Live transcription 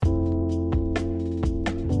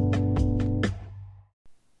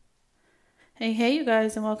Hey, you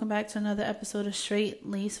guys, and welcome back to another episode of Straight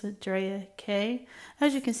Lace with Drea K.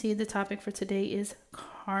 As you can see, the topic for today is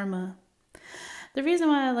karma. The reason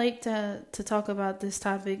why I like to talk about this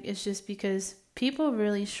topic is just because people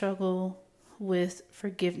really struggle with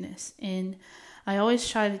forgiveness. And I always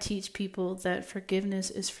try to teach people that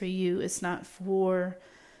forgiveness is for you. It's not for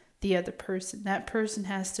the other person. That person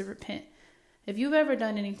has to repent. If you've ever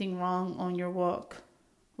done anything wrong on your walk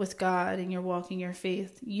with God and you're walking your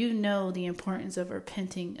faith, you know the importance of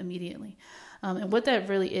repenting immediately. And what that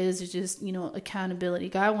really is just, accountability.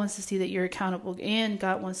 God wants to see that you're accountable, and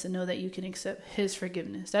God wants to know that you can accept his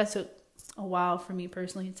forgiveness. That took a while for me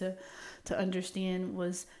personally to understand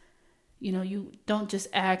was, you don't just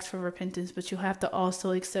ask for repentance, but you have to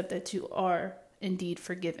also accept that you are indeed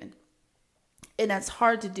forgiven. And that's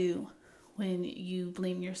hard to do when you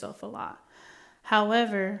blame yourself a lot.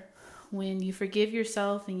 However, when you forgive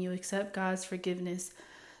yourself and you accept God's forgiveness,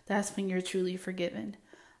 that's when you're truly forgiven.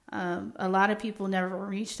 A lot of people never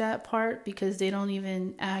reach that part because they don't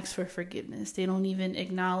even ask for forgiveness. They don't even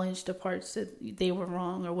acknowledge the parts that they were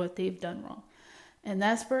wrong or what they've done wrong. And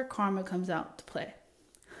that's where karma comes out to play.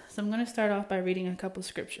 So I'm going to start off by reading a couple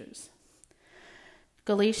scriptures.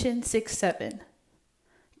 Galatians 6:7.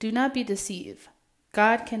 Do not be deceived.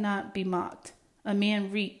 God cannot be mocked. A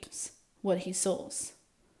man reaps what he sows.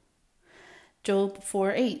 Job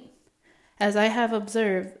 4:8. As I have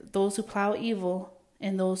observed, those who plow evil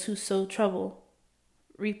and those who sow trouble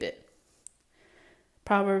reap it.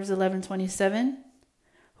 Proverbs 11:27.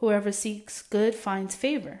 Whoever seeks good finds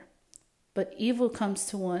favor, but evil comes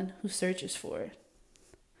to one who searches for it.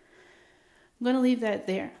 I'm going to leave that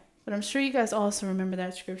there, but I'm sure you guys also remember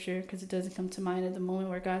that scripture because it doesn't come to mind at the moment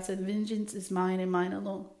where God said, vengeance is mine and mine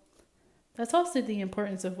alone. That's also the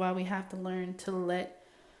importance of why we have to learn to let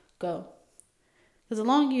go. Because the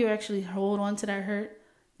longer you actually hold on to that hurt,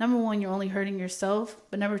 number one, you're only hurting yourself.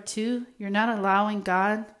 But number two, you're not allowing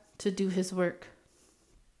God to do his work.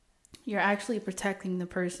 You're actually protecting the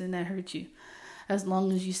person that hurt you as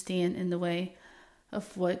long as you stand in the way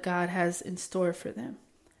of what God has in store for them.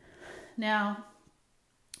 Now,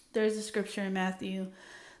 there's a scripture in Matthew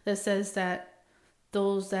that says that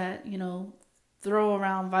those that, throw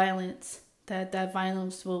around violence, that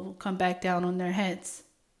violence will come back down on their heads.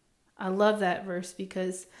 I love that verse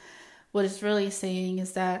because what it's really saying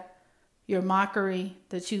is that your mockery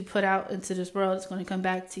that you put out into this world is going to come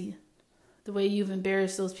back to you. The way you've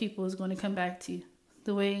embarrassed those people is going to come back to you.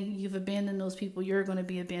 The way you've abandoned those people, you're going to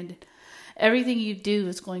be abandoned. Everything you do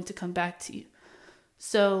is going to come back to you.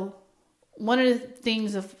 So one of the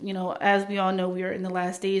things of, as we all know, we are in the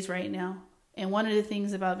last days right now. And one of the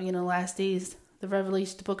things about being in the last days, the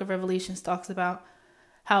book of Revelations talks about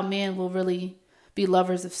how man will really be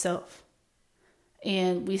lovers of self.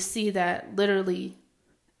 And we see that literally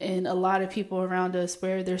in a lot of people around us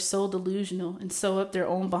where they're so delusional and so up their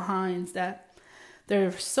own behinds that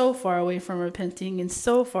they're so far away from repenting and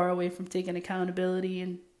so far away from taking accountability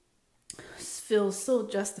and feel so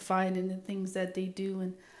justified in the things that they do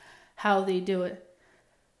and how they do it.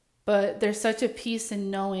 But there's such a peace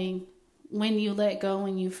in knowing when you let go,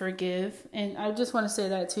 when you forgive. And I just want to say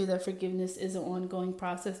that too, that forgiveness is an ongoing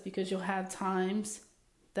process because you'll have times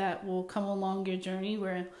that will come along your journey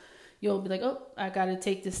where you'll be like, oh, I got to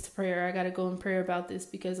take this to prayer. I got to go in prayer about this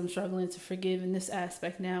because I'm struggling to forgive in this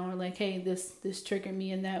aspect now. Or like, hey, this triggered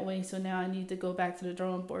me in that way. So now I need to go back to the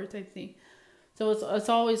drawing board type thing. So it's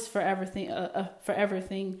always forever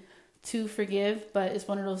thing to forgive. But it's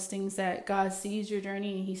one of those things that God sees your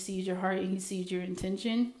journey and he sees your heart and he sees your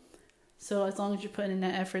intention. So as long as you're putting in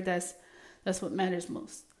that effort, that's what matters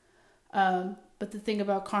most. But the thing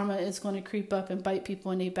about karma is going to creep up and bite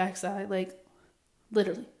people in their backside. Like,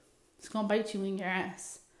 literally. It's going to bite you in your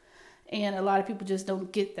ass. And a lot of people just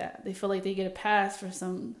don't get that. They feel like they get a pass for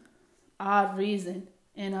some odd reason.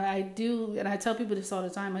 And I tell people this all the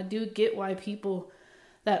time. I do get why people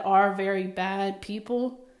that are very bad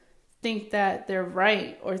people think that they're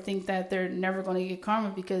right or think that they're never going to get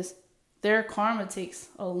karma because their karma takes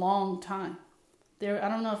a long time. I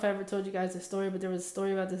don't know if I ever told you guys this story, but there was a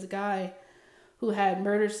story about this guy who had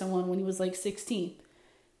murdered someone when he was like 16.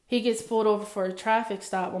 He gets pulled over for a traffic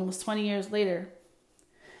stop almost 20 years later.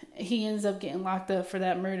 He ends up getting locked up for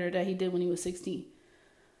that murder that he did when he was 16.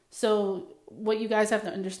 So what you guys have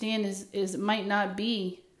to understand is it might not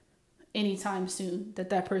be anytime soon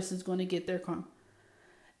that person's going to get their karma.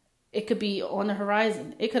 It could be on the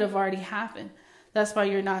horizon. It could have already happened. That's why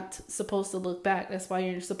you're not supposed to look back. That's why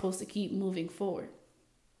you're supposed to keep moving forward.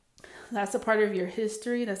 That's a part of your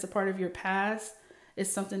history. That's a part of your past.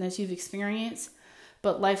 It's something that you've experienced,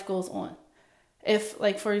 but life goes on. If,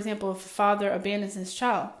 like, for example, if a father abandons his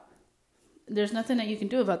child, there's nothing that you can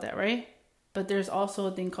do about that, right? But there's also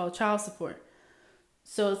a thing called child support.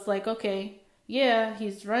 So it's like, okay, yeah,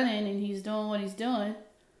 he's running and he's doing what he's doing,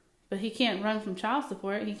 but he can't run from child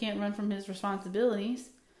support. He can't run from his responsibilities,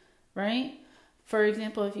 right? For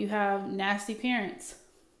example, if you have nasty parents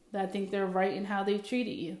that think they're right in how they've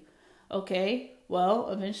treated you, okay, well,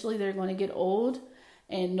 eventually they're going to get old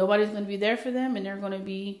and nobody's going to be there for them, and they're going to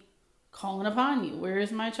be calling upon you. Where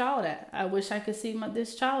is my child at? I wish I could see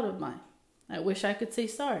this child of mine. I wish I could say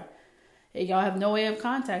sorry. And y'all have no way of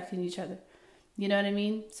contacting each other. You know what I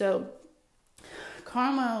mean? So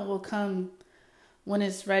karma will come when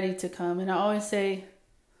it's ready to come. And I always say,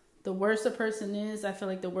 the worse a person is, I feel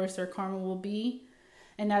like the worse their karma will be.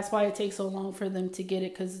 And that's why it takes so long for them to get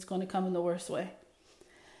it, because it's going to come in the worst way.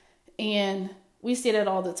 And we see that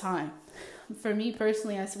all the time. For me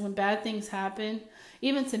personally, I said when bad things happen,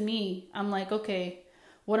 even to me, I'm like, okay,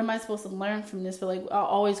 what am I supposed to learn from this? But like, I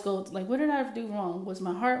always go like, what did I do wrong? Was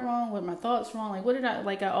my heart wrong? Were my thoughts wrong? Like, what did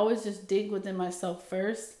I always just dig within myself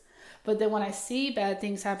first. But then when I see bad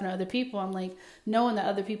things happen to other people, I'm like, knowing that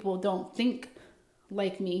other people don't think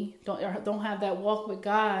like me, don't have that walk with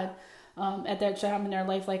God at that time in their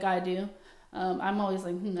life like I do. I'm always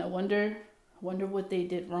like, I wonder what they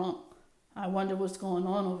did wrong. I wonder what's going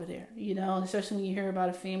on over there, especially when you hear about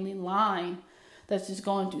a family line that's just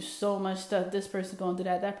going through so much stuff. This person's going through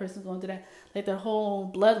that person's going through that. Like their whole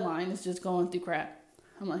bloodline is just going through crap.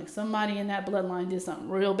 I'm like, somebody in that bloodline did something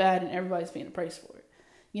real bad and everybody's paying a price for it,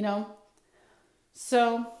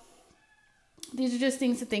 So these are just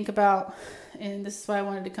things to think about. And this is why I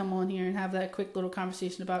wanted to come on here and have that quick little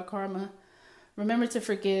conversation about karma. Remember to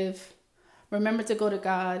forgive. Remember to go to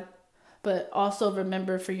God. But also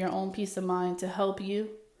remember, for your own peace of mind, to help you,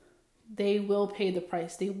 they will pay the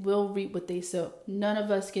price. They will reap what they sow. None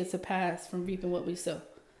of us gets a pass from reaping what we sow.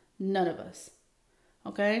 None of us.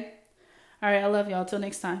 Okay? All right, I love y'all. Till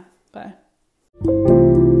next time. Bye.